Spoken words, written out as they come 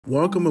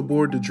Welcome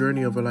aboard the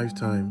journey of a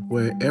lifetime,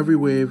 where every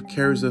wave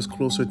carries us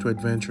closer to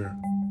adventure,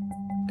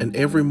 and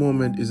every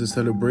moment is a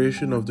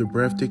celebration of the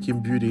breathtaking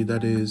beauty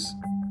that is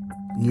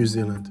New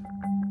Zealand.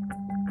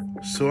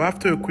 So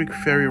after a quick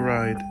ferry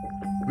ride,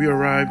 we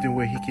arrived in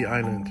Waiheke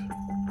Island.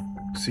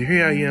 So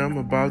here I am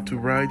about to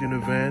ride in a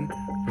van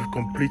with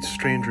complete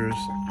strangers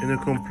in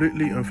a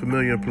completely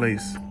unfamiliar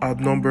place,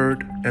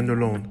 outnumbered and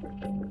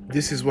alone.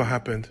 This is what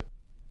happened.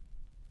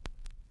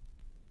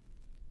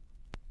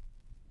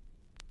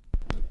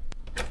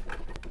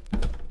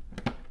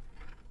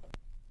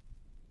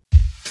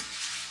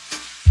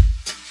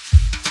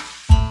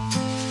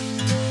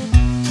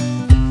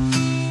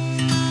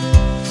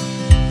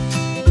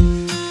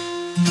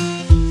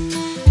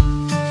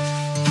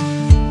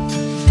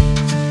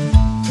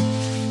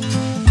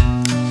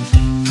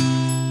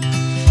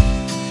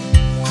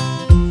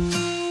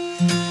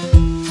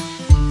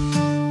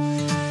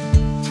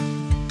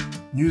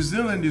 New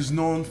Zealand is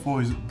known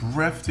for its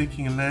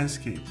breathtaking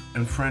landscape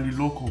and friendly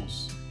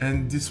locals.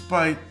 And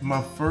despite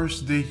my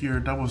first day here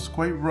that was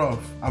quite rough,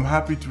 I'm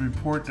happy to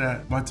report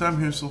that my time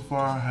here so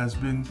far has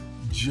been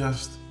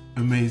just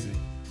amazing.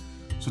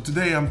 So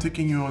today I'm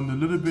taking you on a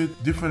little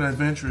bit different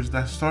adventures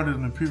that started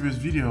in the previous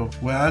video,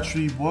 where I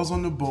actually was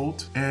on the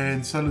boat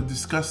and started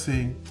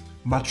discussing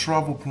my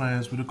travel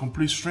plans with a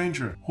complete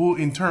stranger, who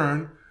in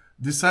turn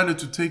decided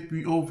to take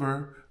me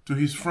over to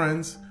his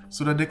friends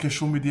so that they can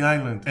show me the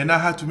island. And I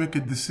had to make a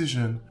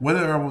decision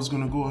whether I was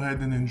gonna go ahead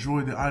and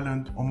enjoy the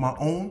island on my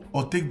own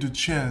or take the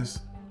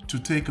chance to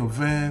take a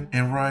van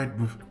and ride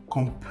with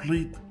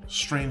complete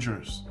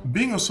strangers.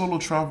 Being a solo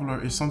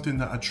traveler is something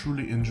that I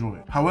truly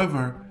enjoy.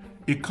 However,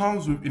 it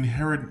comes with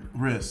inherent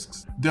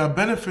risks. There are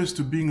benefits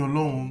to being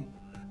alone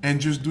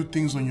and just do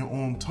things on your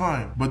own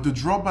time. But the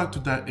drawback to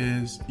that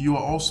is you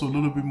are also a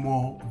little bit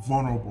more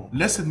vulnerable.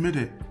 Let's admit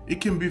it, it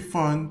can be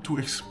fun to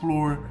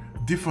explore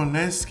different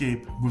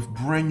landscape with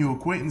brand new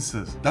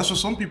acquaintances. That's why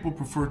some people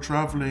prefer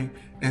traveling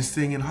and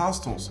staying in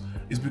hostels.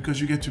 It's because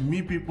you get to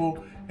meet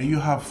people and you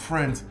have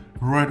friends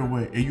right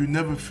away and you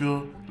never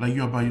feel like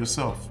you're by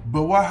yourself.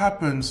 But what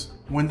happens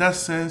when that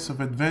sense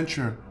of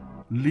adventure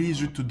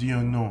leads you to the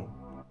unknown?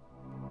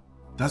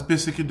 That's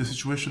basically the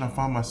situation I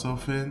found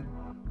myself in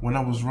when I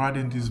was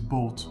riding this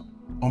boat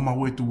on my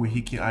way to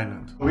Waiheke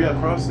Island. We are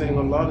crossing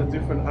a lot of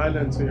different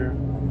islands here,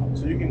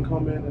 so you can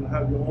come in and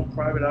have your own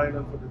private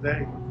island for the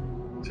day.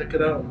 Check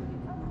it out.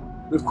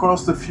 We've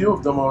crossed a few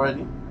of them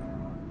already,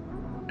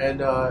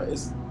 and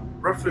it's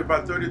roughly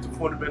about 30 to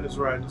 40 minutes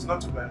ride. It's not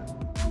too bad.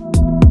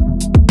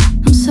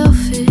 I'm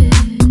selfish,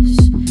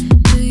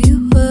 do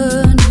you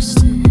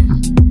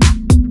understand?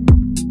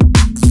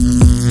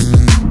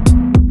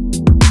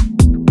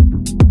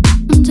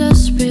 I'm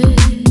desperate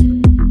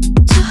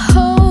to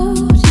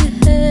hold your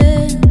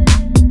hand.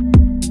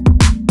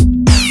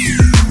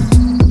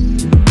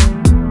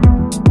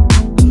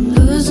 I'm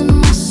losing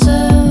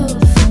myself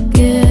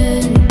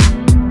again,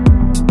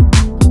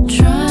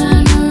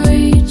 trying to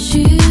reach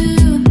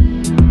you.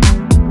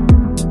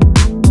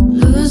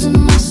 Losing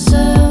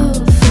myself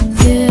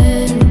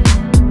again.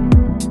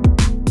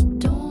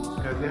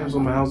 They have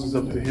some houses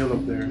up the hill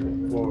up there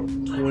for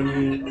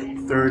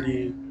 20,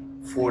 30,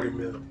 40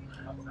 mil.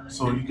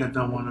 So you got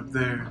that one up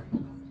there.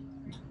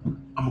 I'm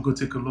gonna go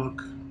take a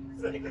look.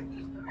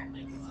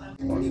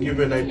 Give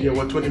you an idea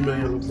what 20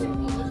 million looks like.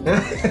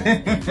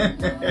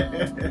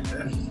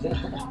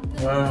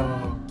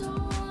 Wow.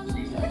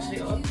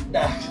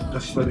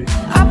 That's funny.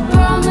 I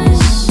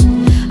promise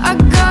I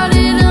got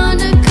it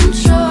under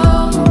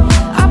control.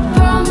 I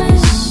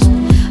promise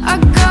I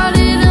got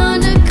it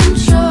under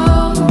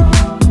control.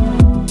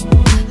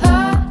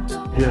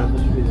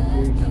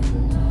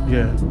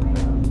 Yeah.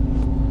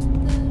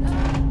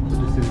 So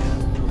this is,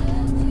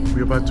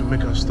 we're about to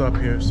make our stop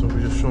here, so we're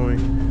just showing.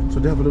 So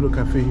they have a little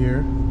cafe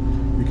here.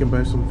 You can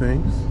buy some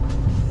things.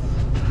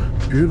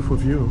 Beautiful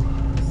view.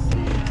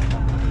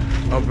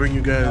 I'll bring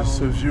you guys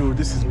a view.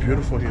 This is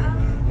beautiful here,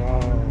 man. Wow.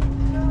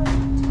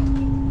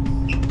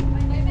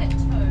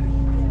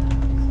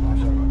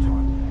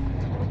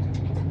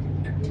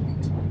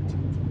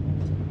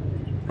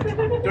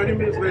 30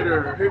 minutes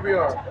later, here we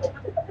are.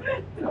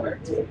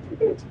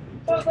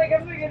 I was like,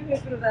 I'm not getting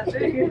hit with that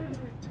thing.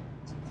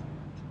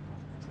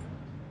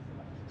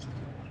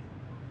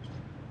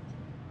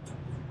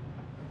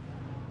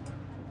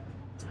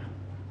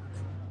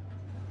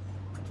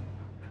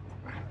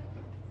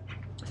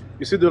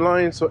 You see the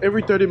line, so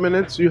every 30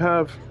 minutes you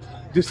have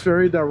this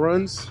ferry that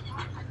runs.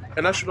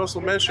 And I should also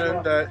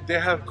mention that they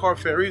have car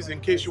ferries in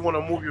case you want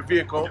to move your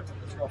vehicle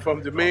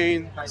from the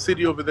main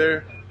city over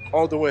there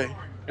all the way.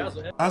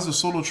 As a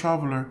solo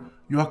traveler,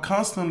 you are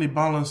constantly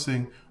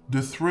balancing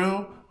the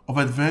thrill of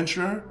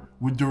adventure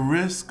with the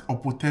risk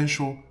of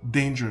potential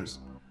dangers.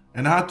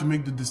 And I had to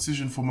make the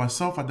decision for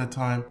myself at that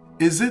time,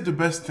 is it the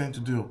best thing to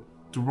do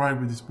to ride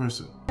with this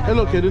person?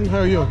 Hello Kaden, how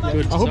are you?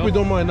 Good. I hope you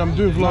don't mind, I'm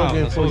doing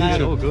vlogging for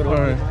YouTube. Good.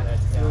 Alright.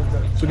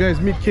 So guys,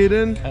 meet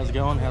Kaden. How's it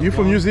going? You're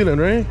from New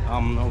Zealand, right? I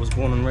was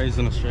born and raised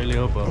in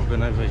Australia, but I've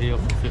been over here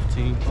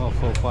for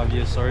 4 or 5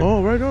 years, sorry.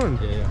 Oh, right on.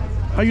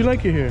 Yeah. How you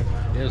like it here?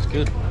 Yeah, it's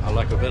good. I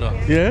like it better.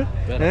 Yeah?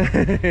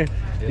 Better.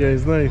 Yeah,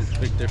 it's nice.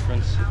 Big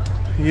difference.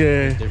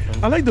 Yeah. Big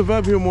difference. I like the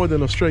vibe here more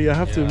than Australia, I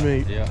have to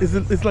admit. Yeah.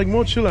 It's like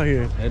more chiller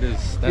here. It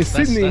is. In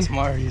Sydney, That's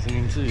my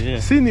reasoning too, yeah.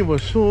 Sydney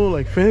was so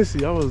like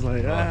fancy. I was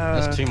like,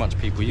 There's too much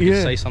people. You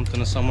can say something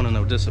to someone and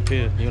they'll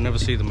disappear. You'll never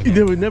see them again.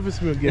 They will never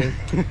see me again.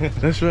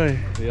 That's right.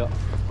 Yeah.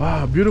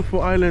 Wow,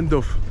 beautiful island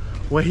of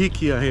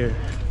Waiheke out here.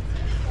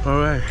 All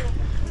right.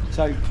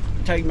 So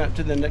take him up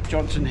to the Nick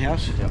Johnson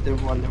house, the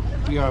one that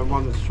we go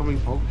one with the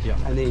swimming pool,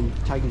 and then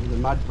take him to the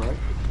mud break.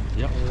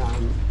 Yep.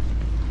 And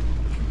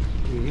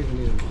he hasn't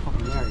even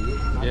fucking married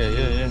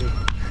yet.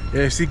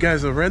 Yeah, see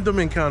guys, a random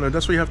encounter.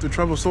 That's why you have to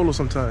travel solo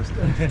sometimes.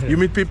 You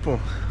meet people.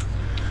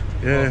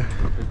 Yeah.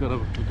 Well,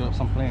 we've got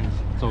some plans.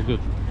 It's all good.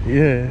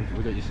 Yeah.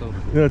 We got yourself.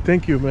 No,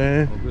 thank you,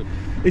 man. All good.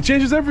 It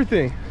changes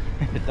everything.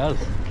 It does.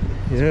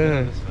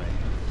 Yeah.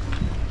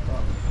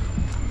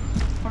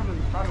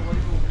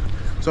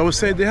 So I was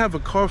saying they have a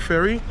car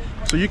ferry,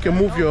 so you can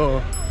move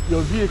your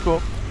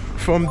vehicle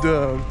from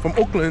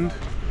Auckland,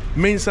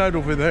 main side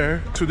over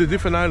there, to the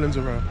different islands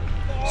around.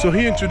 So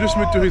he introduced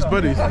me to his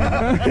buddies.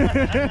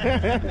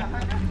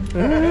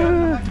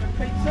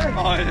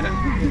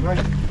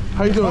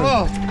 How you doing?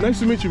 Oh, nice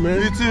to meet you,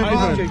 man. You too.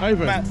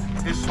 Ivan. Matt,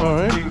 it's all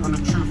right. on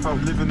the truth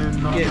of living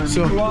in.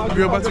 So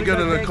we're about to get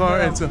in the car,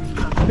 and so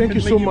thank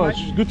you so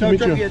much. Good to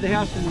meet you. At the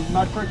house in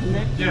mud break and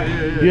that.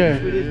 Yeah.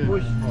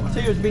 I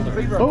see you was meant to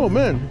be, bro. Oh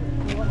man,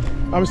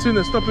 I'm sitting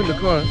there stopping the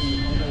car.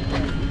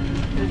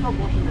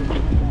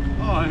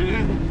 Oh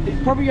yeah.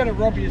 He's probably gonna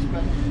rob you,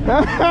 but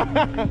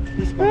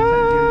It's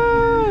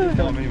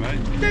not me, mate.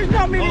 there's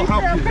not many people.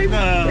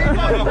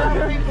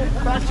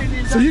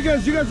 So you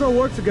guys all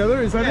work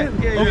together, is that it?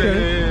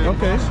 Yeah.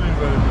 Okay.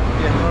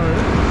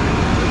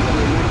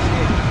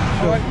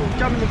 All right, we'll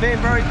jump in the van,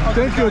 bro.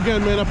 Thank you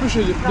again, man. I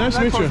appreciate it. Nice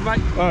to meet you.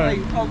 Mate. All right.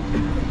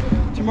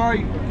 Hey, tomorrow,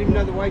 let me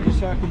know the wages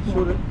so I can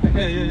sort it.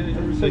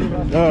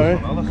 Yeah. All right.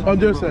 On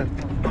the other side.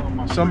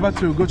 So I'm about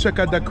to go check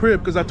out that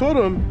crib because I told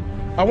him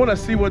I want to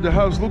see what the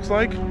house looks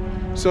like.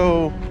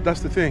 So that's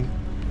the thing.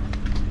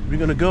 We're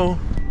gonna go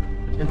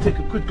and take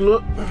a quick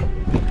look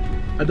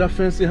at that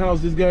fancy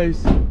house this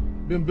guy's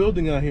been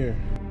building out here.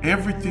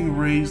 Everything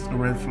raised a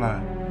red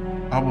flag.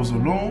 I was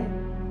alone,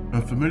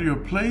 unfamiliar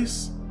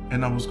place,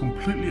 and I was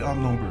completely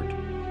outnumbered.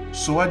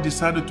 So I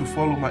decided to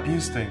follow my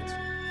instinct,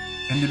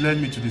 and it led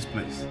me to this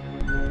place.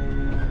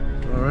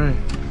 All right.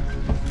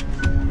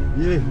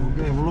 Yeah, we're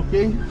going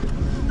looking.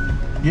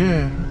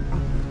 Yeah,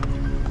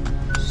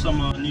 Some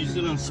New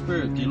Zealand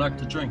spirit. Do you like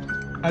to drink?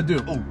 I do.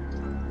 So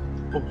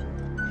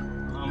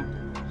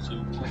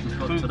what we've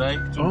got today.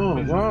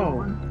 Oh,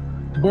 wow.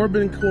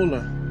 Bourbon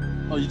cola.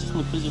 Oh, you just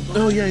want to visit?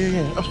 Oh, yeah.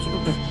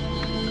 Absolutely.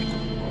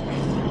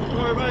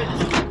 All right,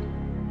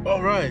 mate.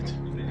 All right.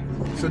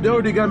 So they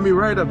already got me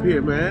right up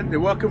here, man. They're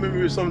welcoming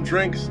me with some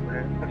drinks,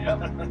 man. Yeah.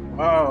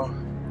 Wow.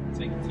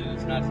 Take it to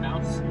this nice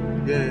house.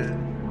 Yeah.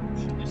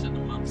 You said the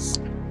months.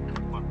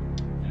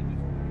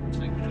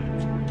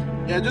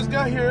 Yeah, I just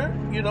got here,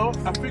 you know.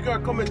 I figured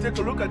I'd come and take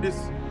a look at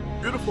this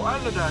beautiful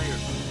island out here.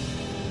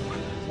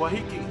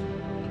 Waiheke.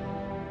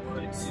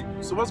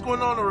 So what's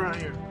going on around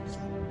here?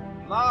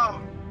 Nah,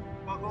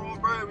 fuck all,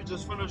 bro. We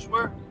just finished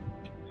work.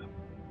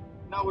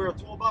 Now we're a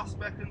tour bus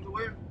back into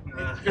work.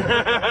 Nah,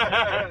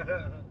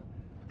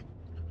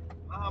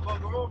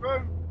 bugger all,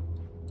 bro.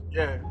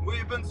 Yeah. Where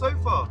you been so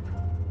far?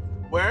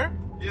 Where?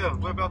 Yeah,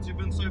 whereabouts you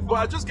been so far?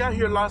 Well, I just got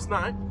here last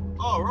night.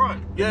 Oh, right.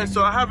 Yeah,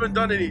 so I haven't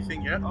done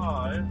anything yet.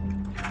 Oh, yeah.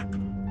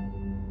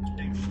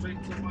 Came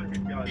straight to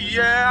Waiheke, guys.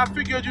 Yeah, I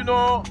figured, you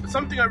know,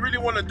 something I really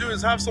want to do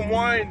is have some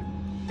wine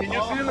in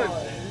New Zealand.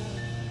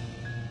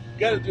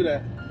 Gotta do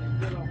that.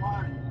 You got a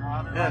wine? Nah,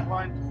 I don't like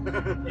wine.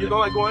 You don't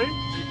like wine? Do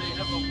they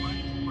have a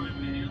wine tour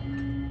over here?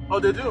 Oh,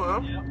 they do,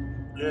 huh? Yeah.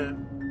 Yeah.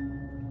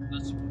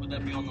 Would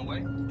that be on the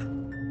way?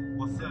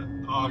 What's that?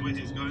 Oh, where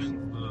he's going.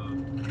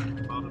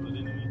 Part of it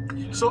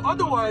anyway. So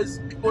otherwise,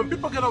 when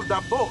people get off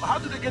that boat, how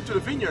do they get to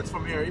the vineyards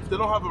from here if they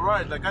don't have a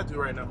ride like I do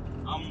right now?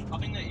 I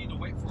think they either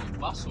wait for a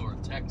bus or a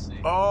taxi.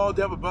 Oh,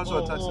 they have a bus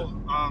or a taxi.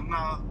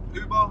 Nah,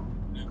 Uber.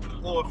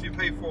 Or if you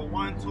pay for a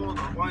wine tour,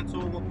 the wine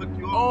tour will pick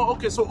you up. Oh,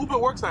 okay, so Uber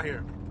works out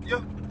here?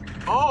 Yeah.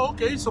 Oh,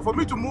 okay, so for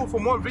me to move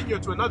from one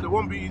vineyard to another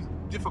won't be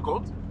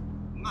difficult?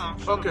 Nah.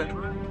 Okay.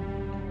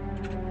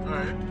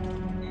 Alright.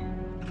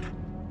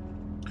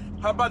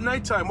 How about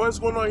nighttime? What's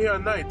going on here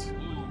at night?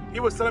 He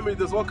was telling me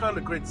there's all kind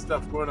of great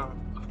stuff going on.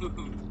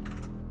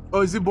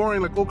 Oh, is it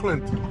boring like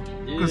Auckland?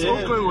 Because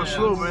Auckland was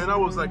slow, man. I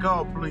was like,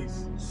 oh,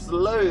 please.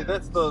 Slow.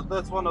 That's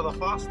one of the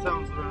fast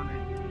towns around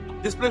here.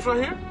 This place right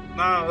here?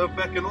 Nah,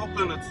 back in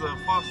Auckland, it's the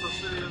fastest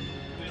city in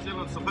New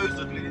Zealand,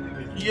 supposedly.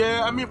 Anyway.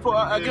 Yeah, I mean,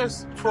 I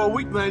guess for a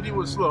weeknight it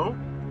was slow.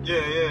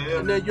 Yeah.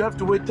 And then you have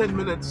to wait 10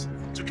 minutes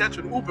to catch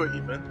an Uber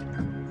even.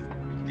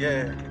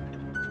 Yeah.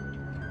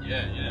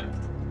 Yeah.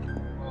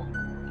 Well,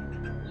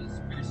 it's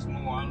a pretty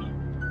small island.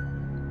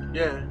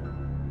 Yeah.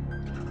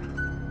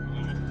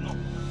 Not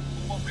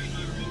what we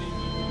know really.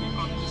 We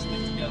kind of just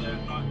stick together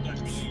at night. Don't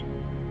really.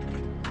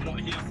 Not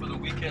here for the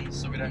weekend,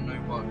 so we don't know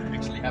what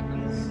actually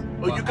happens.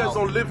 Oh, you guys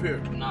don't live here?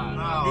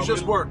 No. You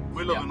just work?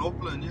 We live in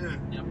Auckland, yeah.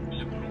 Yep, we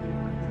live in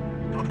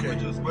Auckland. Okay.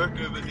 We just work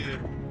over here.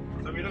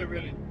 So we don't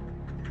really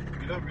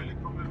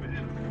come over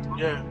here.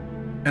 Yeah.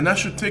 And I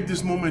should take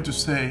this moment to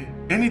say,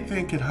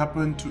 anything can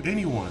happen to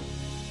anyone.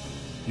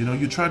 You know,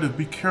 you try to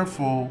be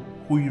careful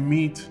who you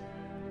meet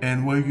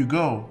and where you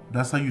go.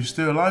 That's how you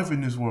stay alive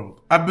in this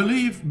world. I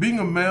believe being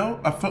a male,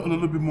 I felt a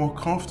little bit more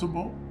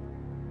comfortable,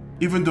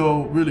 even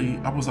though really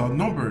I was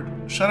outnumbered.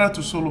 Shout out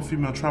to solo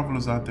female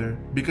travelers out there,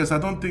 because I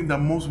don't think that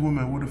most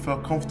women would have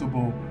felt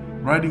comfortable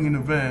riding in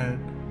a van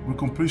with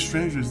complete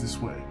strangers this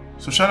way.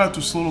 So shout out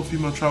to solo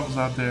female travelers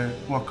out there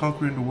who are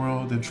conquering the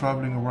world and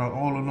traveling around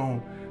all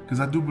alone, because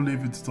I do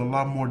believe it's a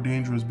lot more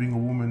dangerous being a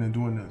woman and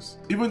doing this.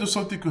 Even though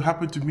something could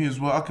happen to me as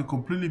well, I could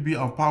completely be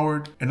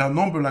empowered and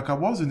outnumbered like I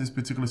was in this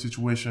particular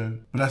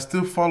situation, but I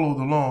still followed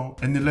along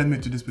and it led me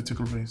to this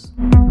particular place.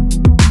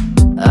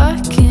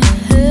 I can't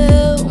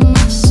help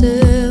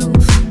myself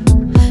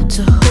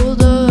to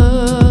hold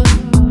up.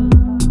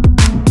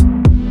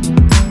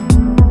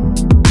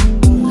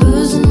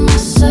 Losing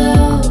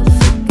myself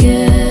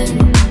again,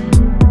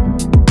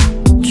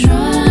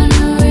 trying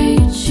to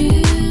reach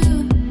you.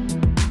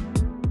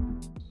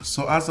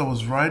 So as I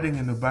was riding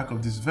in the back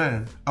of this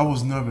van, I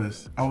was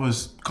nervous. I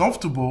was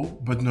comfortable,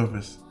 but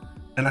nervous.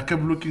 And I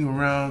kept looking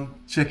around,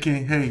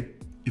 checking, hey,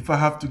 if I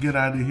have to get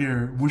out of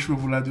here, which way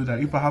will I do that?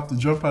 If I have to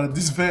jump out of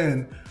this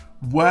van,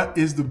 what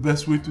is the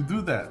best way to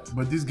do that?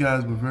 But these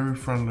guys were very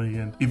friendly,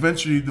 and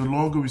eventually the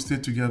longer we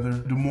stayed together,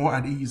 the more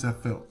at ease I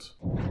felt.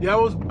 Yeah,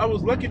 I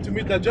was lucky to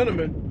meet that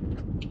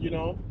gentleman, you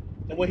know,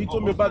 and when he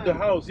told me about the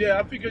house, yeah,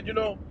 I figured, you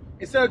know,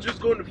 instead of just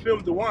going to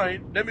film the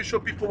wine, let me show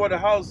people what the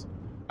house,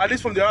 at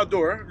least from the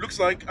outdoor, looks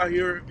like out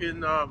here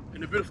in a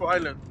beautiful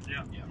island.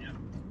 Yeah.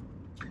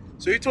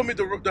 So he told me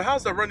the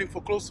house are running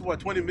for close to what,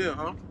 20 mil,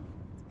 huh?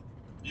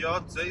 Yeah,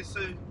 I'd say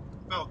so.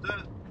 About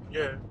that.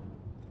 Yeah.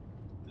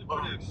 They're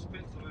pretty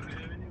expensive over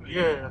here anyway.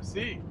 Yeah, I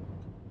see.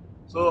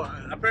 So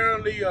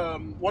apparently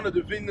one of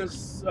the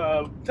Venus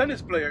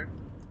tennis player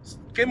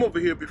came over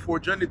here before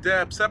Johnny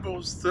Depp.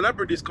 Several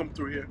celebrities come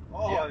through here.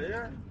 Oh,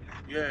 yeah.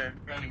 Yeah.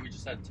 Apparently we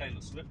just had Taylor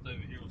Swift over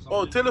here or something.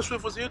 Oh, Taylor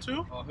Swift was here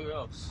too? Oh, who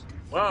else?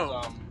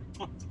 Wow.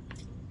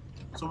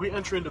 So we're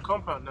entering the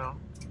compound now.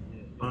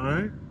 Yeah. All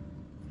right.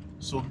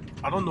 So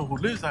I don't know who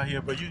lives out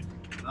here, but you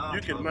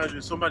can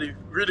imagine somebody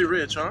really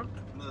rich, huh?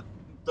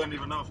 Don't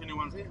even know if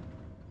anyone's here.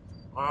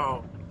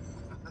 Wow.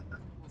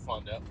 We'll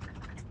find out.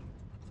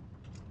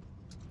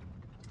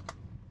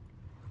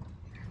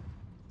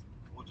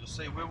 We'll just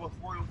say we're with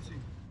royalty.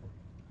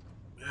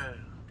 Yeah.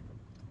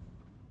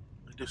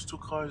 There's 2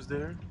 cars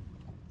there.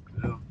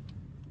 Yeah.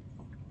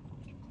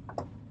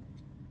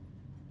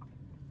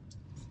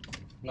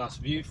 Nice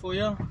view for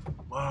you.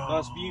 Wow.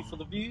 Nice view for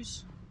the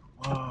views.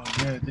 Wow,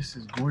 yeah, this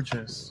is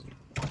gorgeous.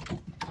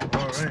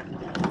 All right.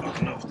 I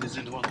don't know if there's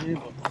anyone here,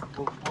 but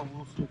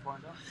we'll soon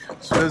find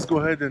out. So let's go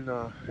ahead and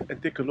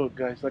take a look,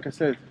 guys. Like I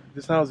said,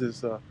 this house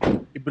is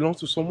it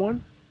belongs to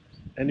someone,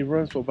 and it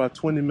runs for about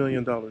 $20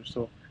 million.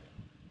 So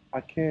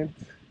I can't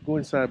go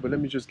inside, but let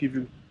me just give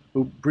you a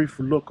brief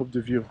look of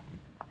the view.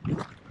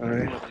 All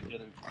right.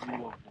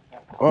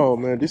 Oh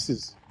man, this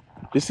is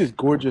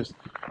gorgeous.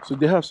 So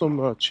they have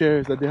some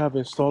chairs that they have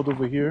installed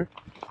over here,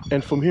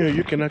 and from here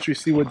you can actually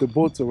see where the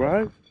boats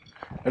arrive.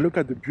 And look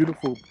at the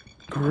beautiful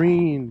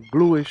green,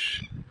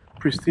 bluish,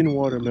 pristine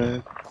water,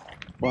 man.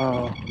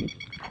 Wow.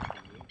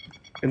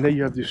 And then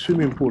you have the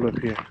swimming pool up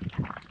here.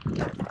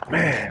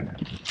 Man.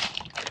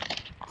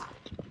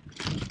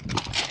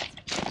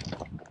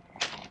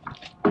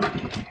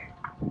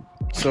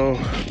 So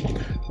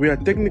we are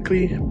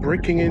technically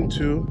breaking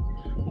into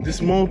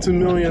this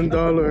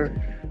multi-million-dollar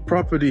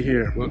property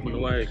here. Welcome to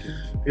Waiheke.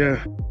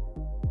 Yeah.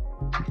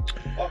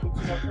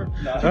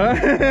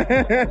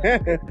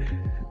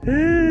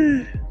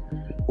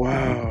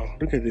 Wow,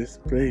 look at this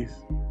place.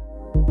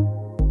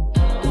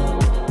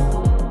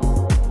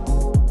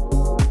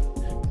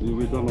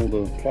 We've done all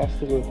the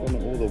plaster work on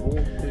all the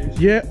walls.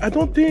 Yeah, I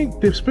don't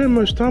think they've spent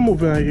much time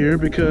over here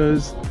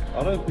because...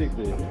 I don't think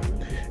they.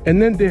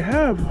 And then they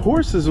have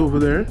horses over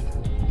there.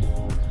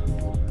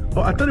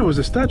 Oh, I thought it was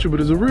a statue,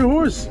 but it's a real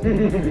horse.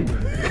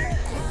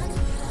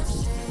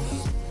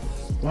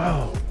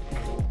 Wow.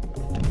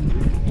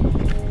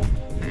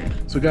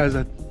 So guys,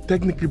 I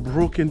technically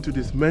broke into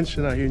this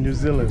mansion out here in New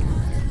Zealand.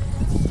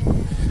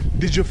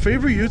 Did your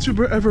favorite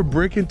YouTuber ever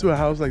break into a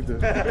house like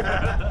this?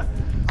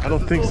 I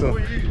don't think so.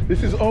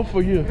 This is all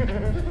for you.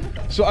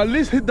 So at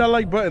least hit that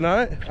like button, all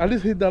right? At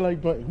least hit that like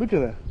button. Look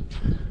at that.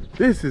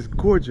 This is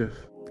gorgeous.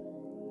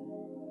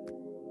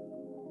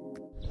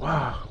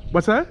 Wow.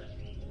 What's that?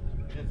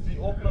 See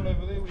Auckland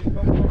over there where you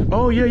come from?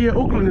 Oh yeah, yeah,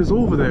 Auckland is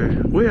over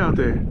there. Way out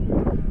there.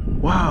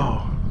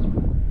 Wow.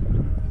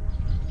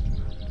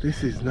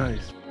 This is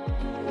nice.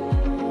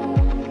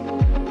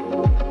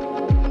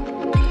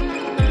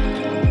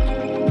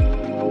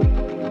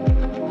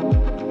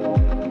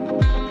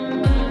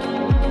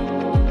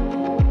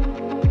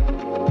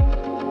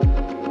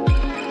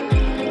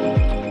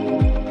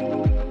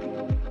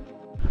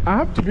 I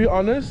have to be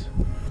honest,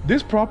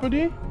 this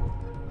property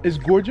is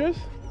gorgeous,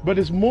 but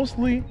it's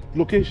mostly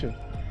location.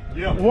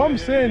 Yeah. What I'm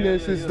saying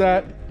is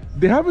that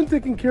they haven't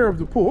taken care of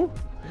the pool,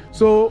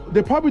 so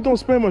they probably don't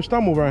spend much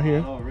time around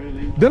here. Oh,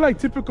 really? They're like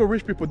typical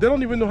rich people. They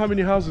don't even know how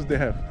many houses they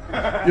have,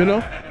 you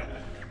know?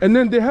 And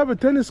then they have a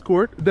tennis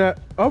court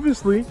that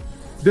obviously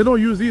they don't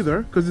use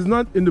either because it's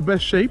not in the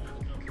best shape.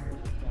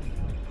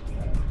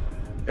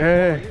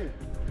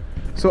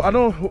 So I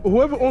don't,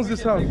 whoever owns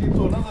this house.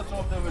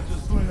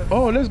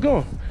 Oh, let's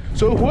go.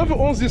 So whoever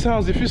owns this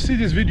house, if you see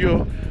this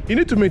video, you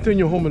need to maintain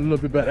your home a little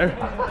bit better.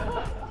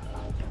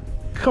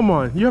 Come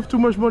on, you have too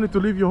much money to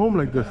leave your home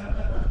like this.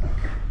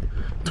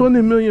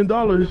 $20 million.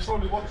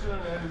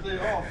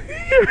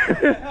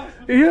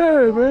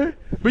 Yeah, man.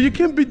 But you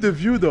can't beat the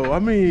view though. I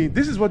mean,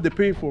 this is what they're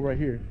paying for right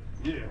here.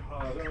 Yeah.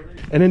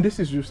 And then this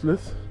is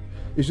useless.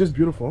 It's just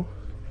beautiful,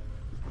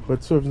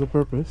 but serves no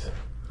purpose.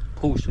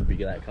 Pool should be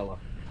that color.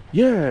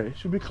 Yeah, it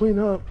should be cleaned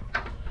up.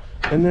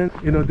 And then,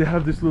 you know, they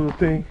have this little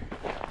thing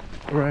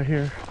right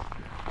here.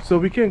 So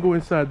we can't go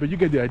inside, but you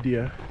get the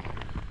idea.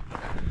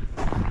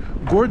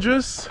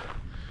 Gorgeous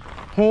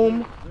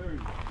home,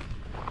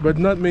 but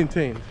not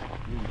maintained.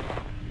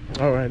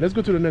 All right, let's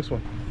go to the next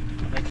one.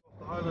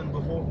 The island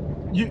before.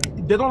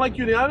 They don't like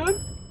you in the island?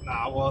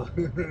 Nah, well.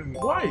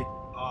 Why?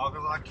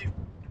 Because I keep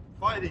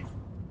fighting.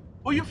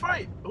 Who you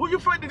fight? Who you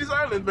fight in this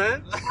island,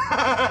 man?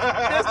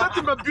 There's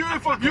nothing but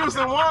beautiful views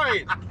and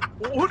wine.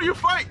 Who do you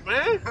fight,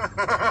 man?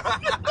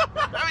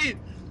 I mean,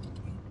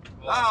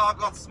 I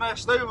got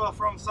smashed over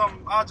from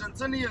some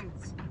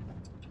Argentinians.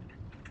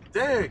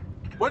 dang.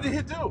 What did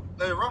he do?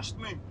 They rushed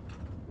me.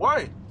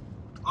 Why?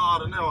 I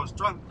don't know, I was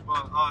drunk,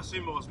 but I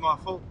assume it was my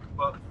fault.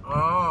 But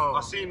Oh.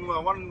 I seen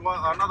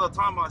another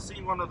time I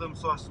seen one of them,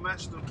 so I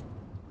smashed them.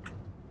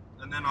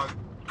 And then I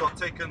got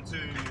taken to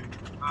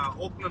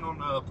Auckland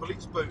on a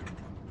police boat.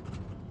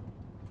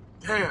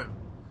 Damn.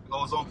 I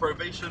was on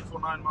probation for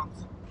 9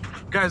 months.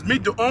 Guys,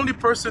 meet the only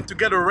person to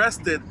get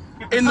arrested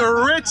in a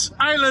rich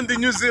island in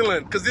New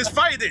Zealand because he's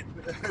fighting.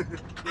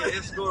 Yeah,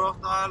 escort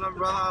off the island,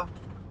 brother.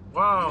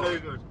 Wow. No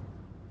good.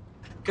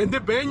 Can they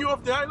ban you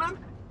off the island?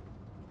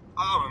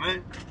 I don't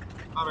know.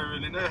 I don't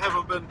really know.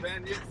 Haven't been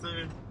banned yet, so.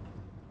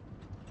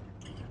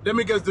 Let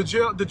me guess, the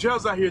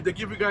jails out here, they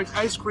give you guys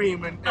ice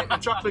cream and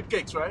chocolate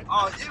cakes, right?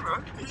 Oh, yeah, bro.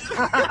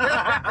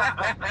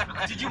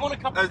 Did you want a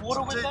cup of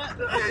water with that?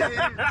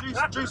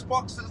 Yeah. Juice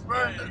boxes,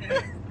 bro.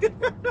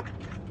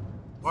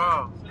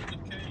 Wow.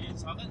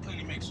 So that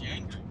only makes you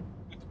angry.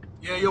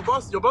 Yeah, your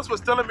boss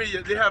was telling me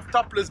they have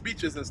topless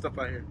beaches and stuff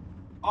out here.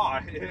 Oh,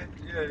 yeah.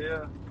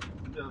 Yeah,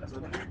 the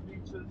nude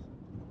beaches.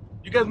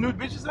 You guys nude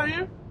beaches out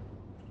here?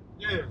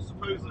 Yeah,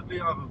 supposedly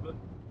I haven't been.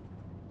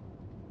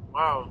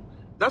 Wow.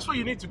 That's where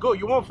you need to go.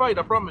 You won't fight,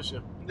 I promise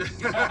you.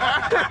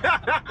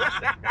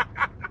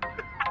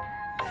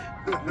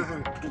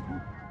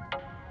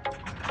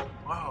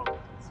 Wow.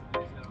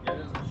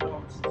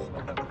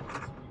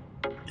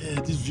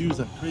 Yeah, these views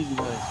are crazy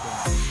nice.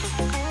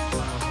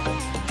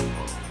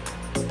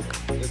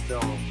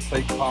 It's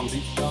fake Palm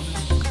Beach down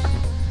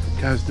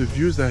there. Guys, the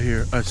views out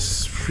here are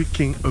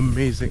freaking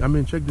amazing. I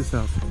mean, check this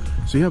out.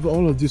 So you have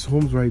all of these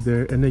homes right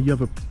there, and then you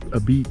have a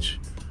beach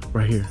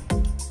right here.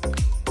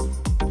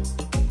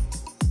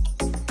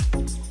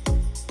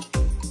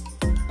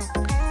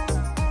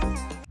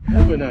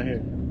 Heaven out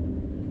here.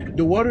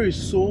 The water is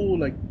so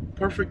like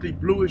perfectly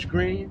bluish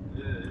green.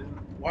 Yeah.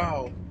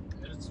 Wow.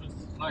 It's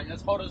like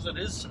as hot as it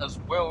is as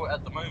well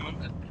at the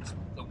moment.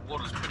 The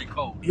water's pretty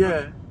cold.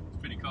 Yeah. It's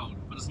pretty cold,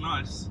 but it's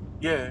nice,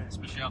 Yeah.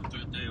 especially after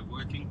a day of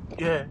working.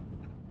 Yeah.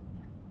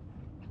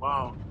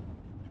 Wow.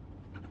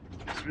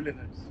 It's really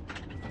nice.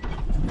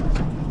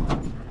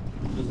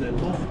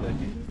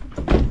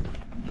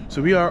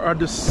 So we are at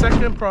the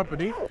second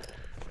property,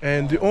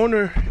 and the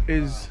owner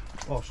is.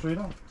 Oh, straight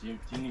up. Do you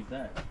need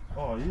that?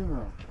 Oh,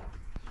 yeah.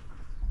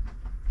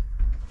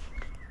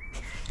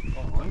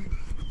 Oh,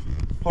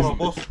 hold on,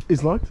 boss.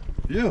 Is locked?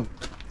 Yeah.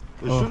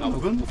 It shouldn't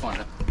have been. We'll find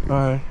it. All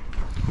right.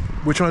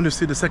 We're trying to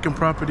see the second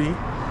property.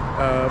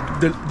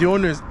 The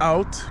owner is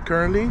out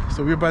currently,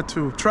 so we're about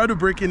to try to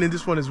break in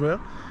this one as well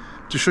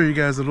to show you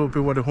guys a little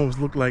bit what the homes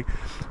look like.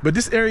 But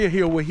this area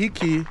here,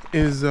 Waiheke,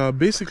 is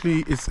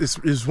basically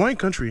it's wine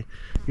country.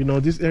 You know,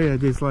 this area,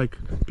 there's like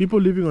people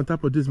living on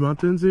top of these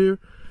mountains here,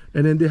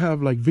 and then they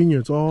have like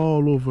vineyards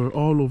all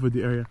over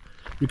the area.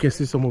 You can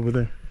see some over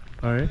there.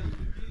 All right.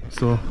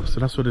 So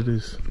that's what it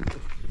is.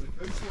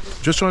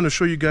 Just trying to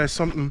show you guys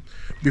something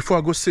before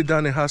I go sit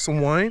down and have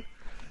some wine.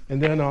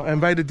 And then I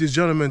invited this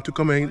gentleman to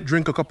come and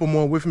drink a couple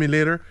more with me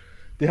later.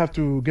 They have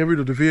to get rid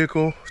of the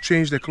vehicle,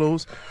 change their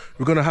clothes.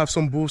 We're gonna have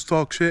some booze,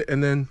 talk shit,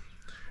 and then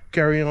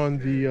carry on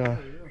the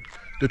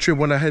trip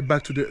when I head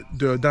back to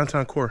the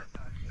downtown core.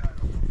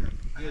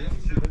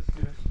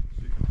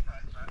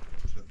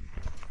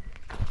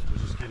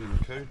 Just getting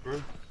the code,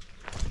 bro.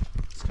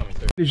 It's coming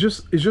through.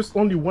 It's just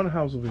only one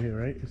house over here,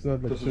 right? It's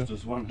not like This is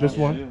just one. Just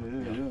house. one?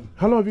 Yeah.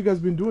 How long have you guys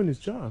been doing this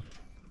job?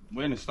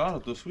 We only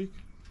started this week.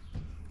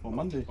 On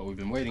Monday. But we've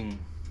been waiting.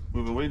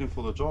 We've been waiting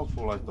for the job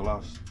for like the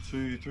last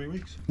 2-3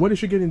 weeks. When is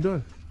she getting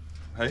done?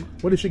 Hey?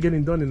 What is she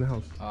getting done in the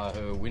house?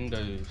 Her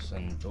windows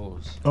and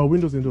doors. Oh,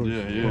 windows and doors.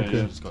 Yeah, yeah, Okay.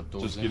 yeah. Just got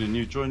doors Just in. getting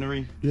new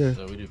joinery. Yeah.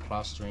 So we do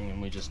plastering and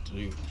we just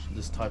do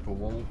this type of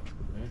wall.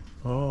 Yeah.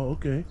 Oh,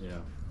 okay. Yeah.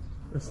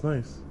 That's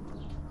nice.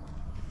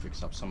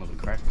 Fix up some of the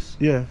cracks.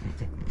 Yeah.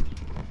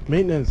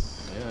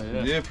 Maintenance.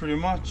 Yeah. Yeah, pretty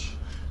much.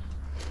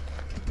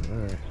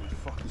 Alright.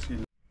 Fuck is he?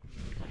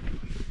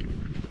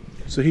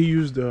 So he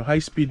used the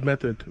high-speed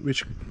method,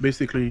 which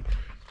basically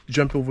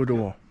jump over the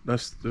wall.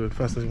 That's the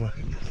fastest one.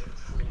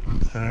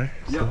 Alright.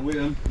 Yeah, we're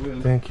in. We're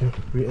in. Thank you.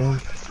 We in.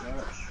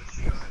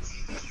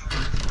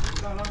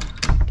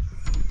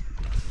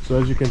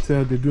 So as you can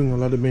tell, they're doing a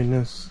lot of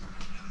maintenance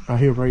out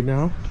here right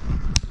now.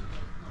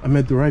 I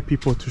met the right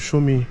people to show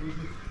me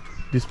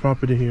this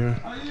property here.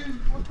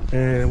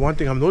 And one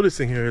thing I'm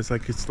noticing here is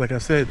it's like I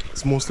said,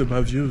 it's mostly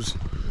about views,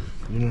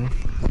 you know.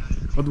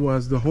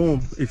 Otherwise, the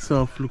home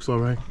itself looks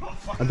alright.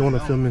 I don't want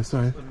to film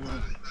inside.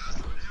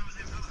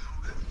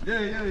 Yeah.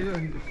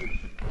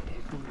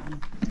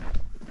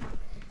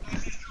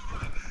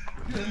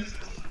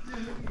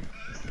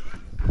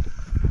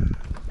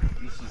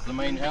 This is the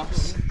main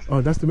house.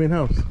 Oh, that's the main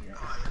house.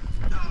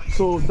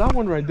 So that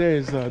one right there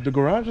is the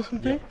garage or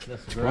something?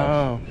 That's the garage.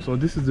 Wow. So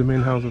this is the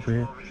main house over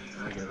here.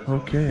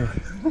 Okay.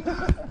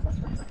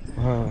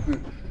 Wow.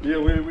 Yeah,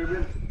 we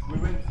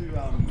went to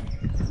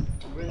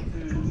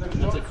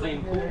That's a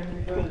clean pool.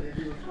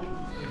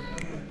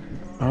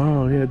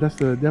 Oh yeah,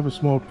 they have a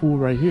small pool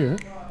right here.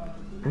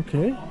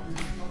 Okay.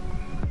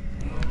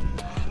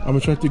 I'm gonna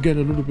try to get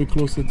a little bit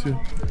closer to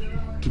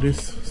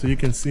this so you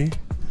can see.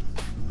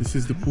 This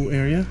is the pool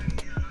area.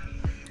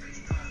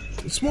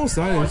 Small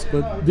size,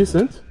 but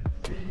decent.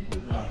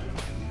 Up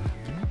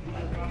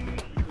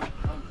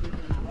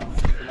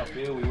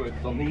here we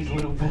worked on these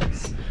little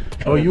bits.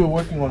 Oh, you were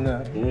working on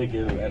that. Yeah,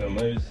 get them out of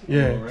those.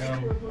 Yeah. Go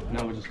around.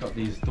 Now we just got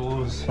these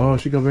doors. Oh,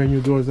 she got brand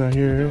new doors out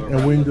here Go and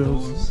around the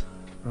windows. doors.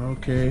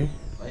 Okay.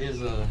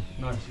 Here's a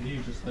nice view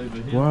just over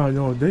here. Wow,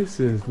 no, this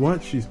is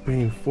what she's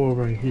paying for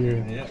right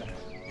here. Yeah.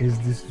 Is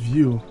this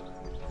view.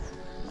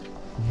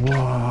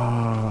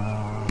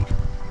 Wow.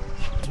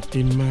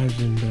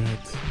 Imagine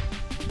that.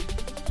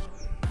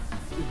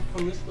 If you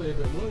come this way a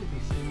bit more, you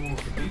can see more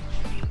of the beach.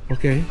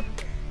 Okay.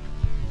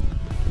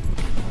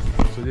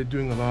 So they're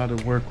doing a lot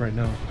of work right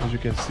now. As you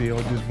can see, all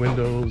these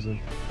windows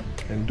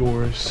and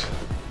doors.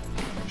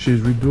 She's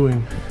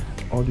redoing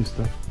all this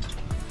stuff.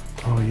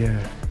 Oh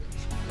yeah.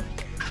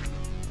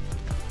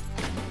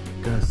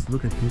 Guys,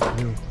 look at this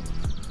view.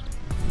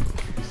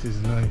 This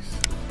is nice.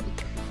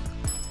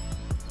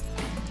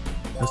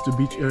 That's the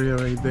beach area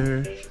right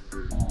there.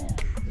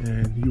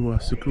 And you are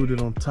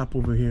secluded on top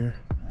over here.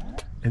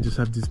 And just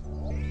have this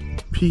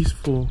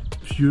peaceful,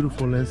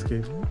 beautiful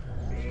landscape.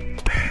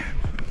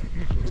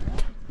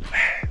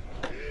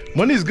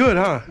 Money's good,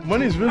 huh?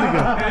 Money's really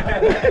good.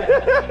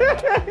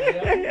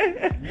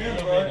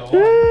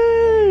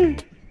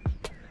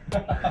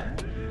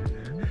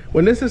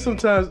 When they say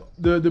sometimes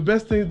the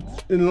best things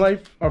in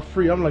life are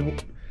free, I'm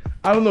like,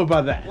 I don't know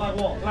about that. Like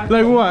what?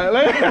 Like what?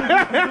 Like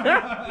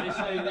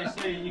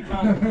They say you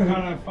can't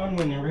have fun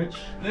when you're rich.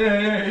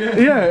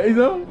 yeah, you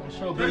know?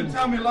 Sure, Don't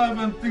tell me life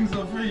and things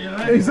are free, you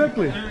know?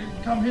 Exactly. You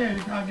come here and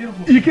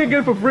you can't get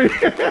it for free. You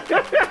can't get it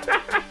for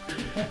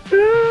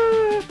free.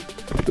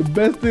 The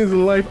best things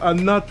in life are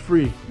not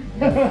free.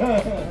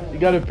 You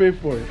gotta pay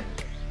for it.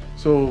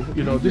 So,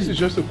 you know, this is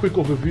just a quick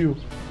overview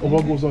of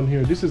what goes on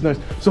here. This is nice.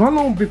 So how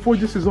long before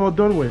this is all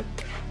done with?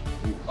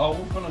 Oh,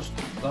 we'll finish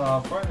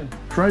Friday.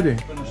 Friday.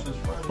 Finish this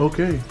Friday.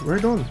 Okay,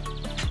 right on.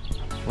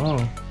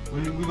 Wow.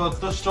 We got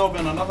this job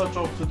and another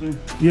job to do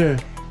Yeah.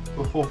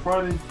 before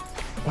Friday.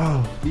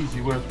 Wow.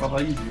 Easy work,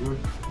 brother, easy work.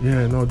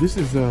 Yeah, no, this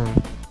is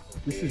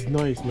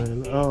nice,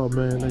 man. Oh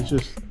man, it's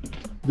just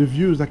the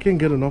views. I can't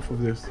get enough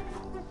of this.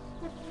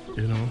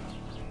 You know,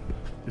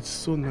 it's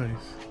so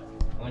nice.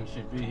 I think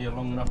she'd be here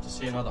long enough to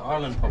see another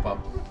island pop up.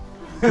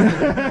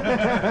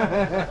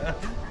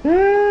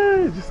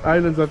 Yeah, just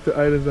islands after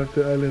islands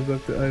after islands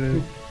after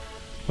islands.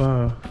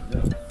 Wow.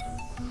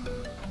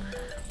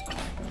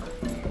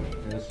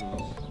 This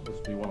was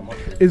supposed to be one of my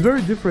favorites. It's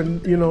very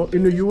different, you know.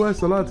 In the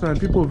U.S., a lot of times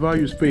people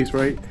value space,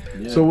 right?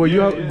 So when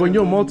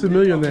you're a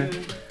multimillionaire,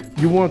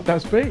 you want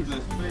that space.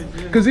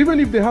 Because even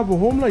if they have a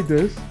home like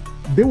this,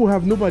 they will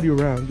have nobody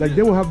around. Like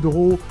they will have the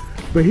whole.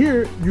 But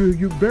here,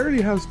 you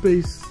barely have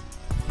space.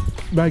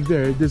 Back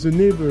there, there's a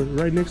neighbor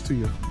right next to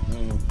you.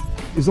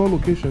 It's all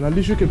location. At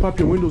least you can pop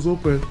your windows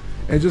open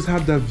and just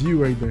have that view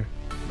right there.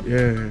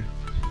 Yeah.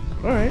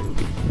 All right.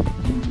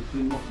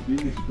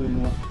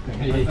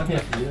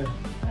 Yeah.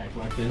 Act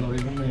like they're not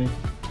even there.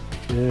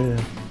 Yeah.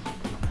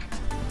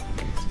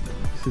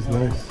 This is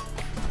nice.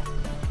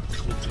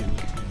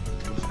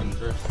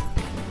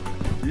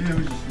 Yeah,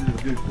 we just need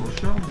to go for a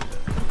shower.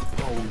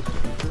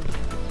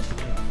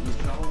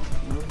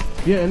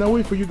 Yeah, and I'll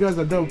wait for you guys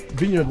at that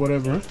vineyard,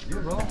 whatever. Yeah,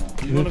 bro.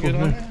 You wanna get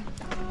on?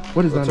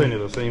 What is that? It's only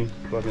the same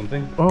fucking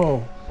thing.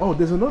 Oh,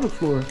 there's another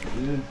floor.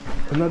 Yeah.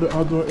 Another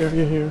outdoor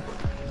area here.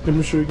 Let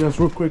me show you guys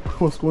real quick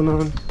what's going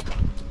on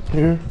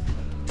here.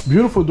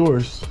 Beautiful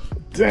doors.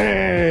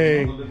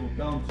 Dang.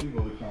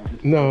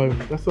 No,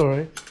 that's all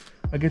right.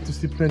 I get to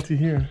see plenty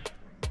here.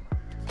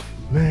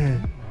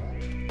 Man,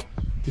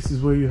 this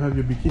is where you have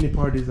your bikini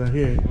parties out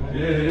here.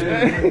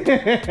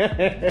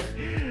 Yeah.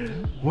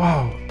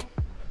 Wow.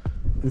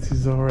 This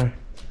is all right.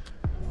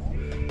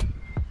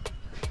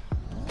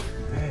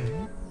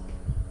 Dang.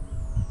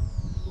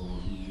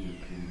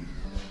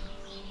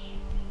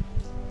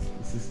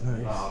 This is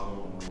nice.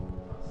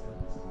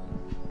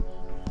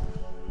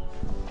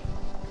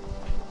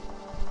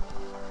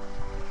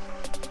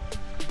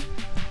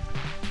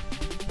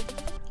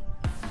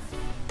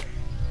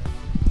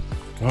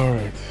 All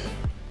right.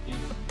 These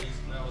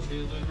flowers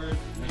here, though, bro,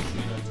 make sure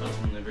you don't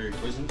touch them, they're very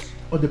poisonous.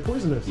 Oh, they're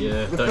poisonous?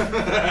 Yeah,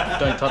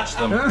 don't touch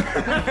them.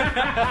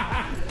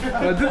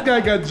 This guy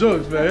got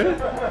jokes,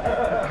 man.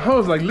 I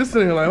was like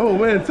listening, like, oh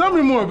man, tell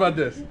me more about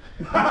this.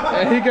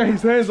 And he got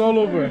his hands all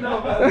over it.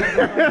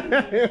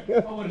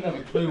 I wouldn't have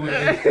a clue what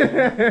it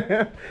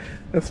is.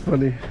 That's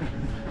funny.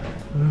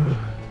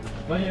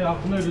 But yeah,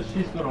 I've noticed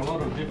she's got a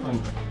lot of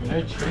different,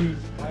 trees,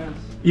 plants.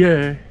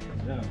 Yeah.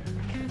 Yeah.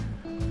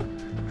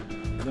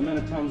 The amount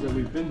of times that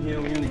we've been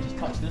here, we only just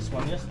touched this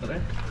one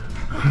yesterday.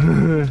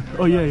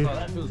 Oh yeah, So yeah.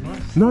 that feels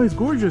nice. No, it's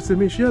gorgeous. I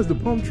mean, she has the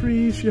palm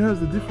trees. She has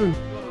the different.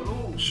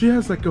 She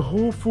has like a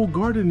whole full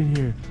garden in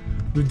here,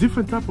 with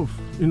different type of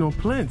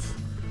plants.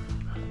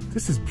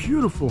 This is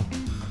beautiful.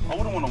 I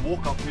wouldn't want to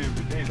walk up here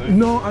every day though.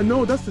 No, I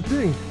know, that's the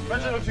thing.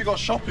 Imagine if you got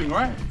shopping,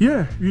 right?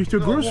 Yeah, you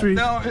your groceries.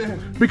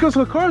 Because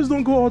her cars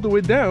don't go all the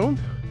way down.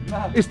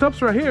 It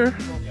stops right here.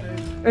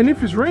 And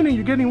if it's raining,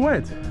 you're getting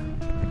wet.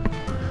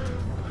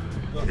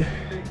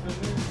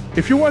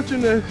 If you're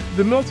watching the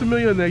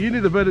Multimillionaire, you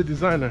need a better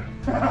designer.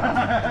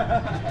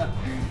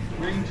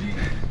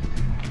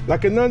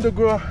 Like an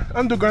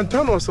underground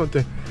tunnel or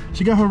something.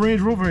 She got her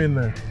Range Rover in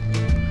there.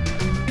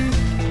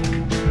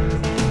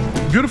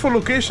 Beautiful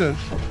location,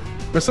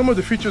 but some of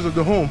the features of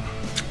the home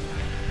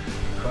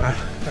are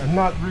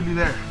not really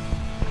there.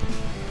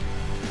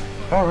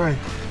 All right.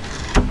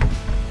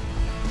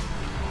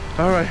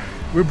 All right,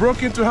 we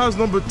broke into house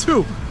number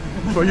 2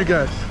 for you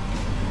guys.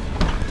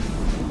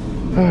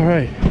 All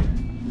right.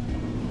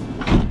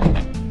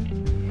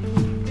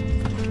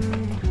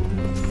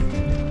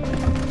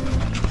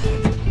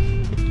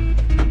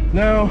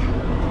 Now,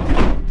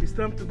 it's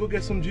time to go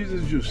get some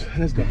Jesus juice.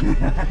 Let's go.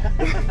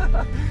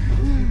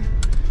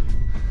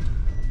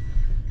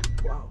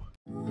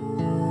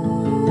 Wow.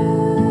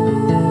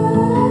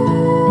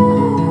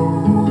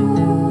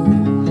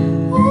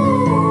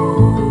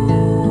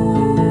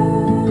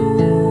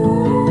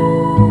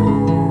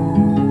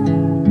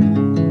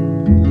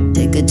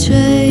 Take a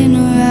train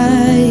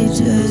ride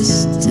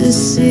just to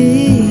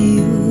see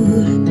you.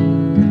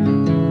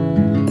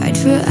 Ride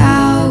for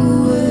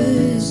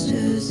hours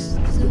just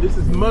So this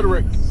is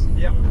Mudrick.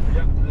 Yep,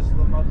 this is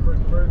the mud brick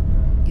bird.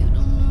 you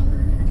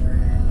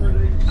don't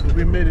know. So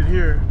we made it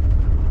here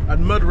at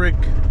Mudrick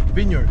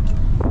Vineyard.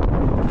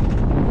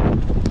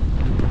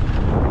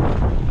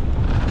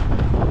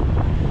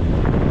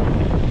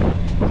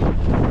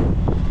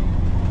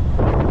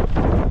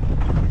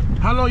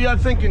 How long y'all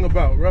thinking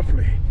about,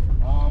 roughly?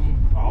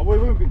 Oh, we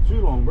won't be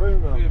too long, bro.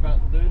 Probably about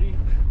 30.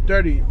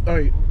 30. All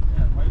right.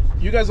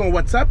 You guys on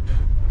WhatsApp?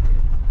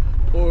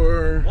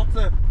 Or What's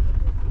that?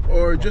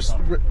 or just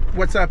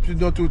WhatsApp,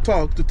 to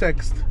talk, to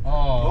text?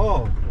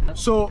 Oh.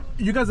 So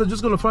you guys are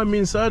just gonna find me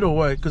inside or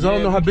what? Because I don't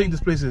Yeah, know how we big can-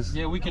 this place is.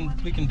 Yeah, we can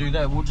do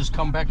that. We'll just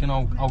come back and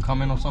I'll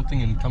come in or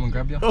something and come and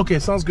grab you. Okay,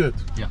 sounds good.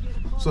 Yeah.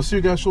 So see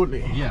you guys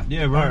shortly. Yeah.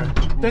 Yeah, bro.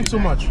 Thanks so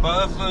much.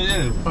 But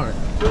yeah, All right.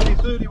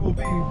 30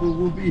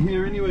 we'll be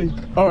here anyway.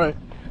 All right.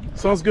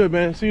 Sounds good,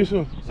 man. See you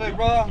soon. Say,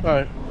 brother. All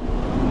right.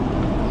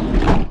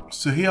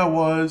 So here I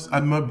was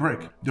at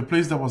Mudbrick, the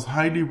place that was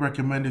highly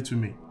recommended to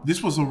me.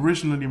 This was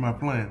originally my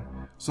plan,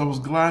 so I was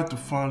glad to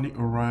finally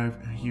arrive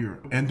here.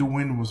 And the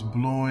wind was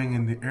blowing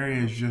and the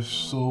area is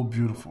just so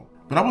beautiful.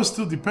 But I was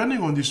still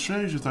depending on these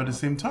strangers at the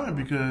same time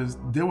because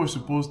they were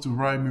supposed to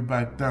ride me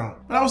back down.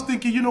 But I was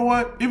thinking, you know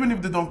what? Even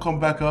if they don't come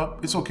back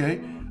up, it's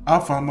okay. I'll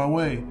find my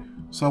way.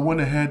 So I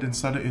went ahead and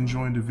started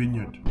enjoying the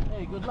vineyard.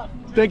 Hey, good luck.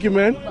 Thank you,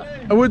 man.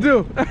 I will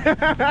do.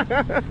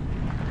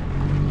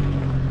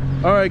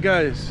 All right,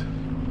 guys.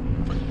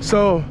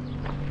 So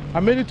I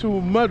made it to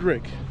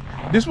Mudrick.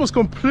 This was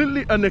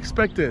completely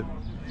unexpected.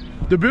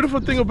 The beautiful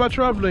thing about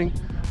traveling,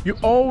 you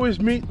always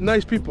meet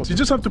nice people. You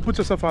just have to put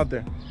yourself out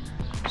there.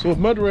 So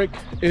Mudrick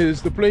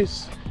is the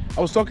place.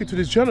 I was talking to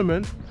this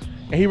gentleman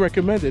and he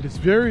recommended. It's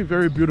very,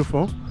 very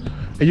beautiful.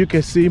 And you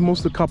can see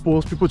most of the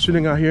couples, people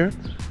chilling out here.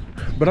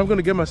 But I'm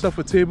gonna get myself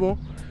a table,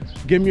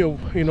 get me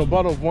a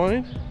bottle of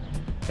wine,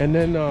 and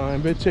then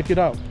check it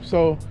out.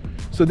 So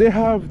they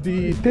have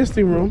the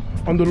tasting room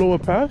on the lower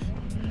path,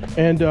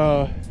 and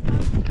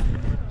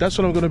that's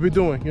what I'm gonna be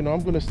doing.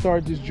 I'm gonna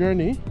start this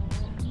journey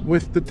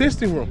with the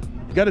tasting room.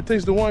 Gotta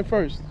taste the wine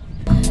first.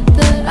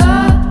 That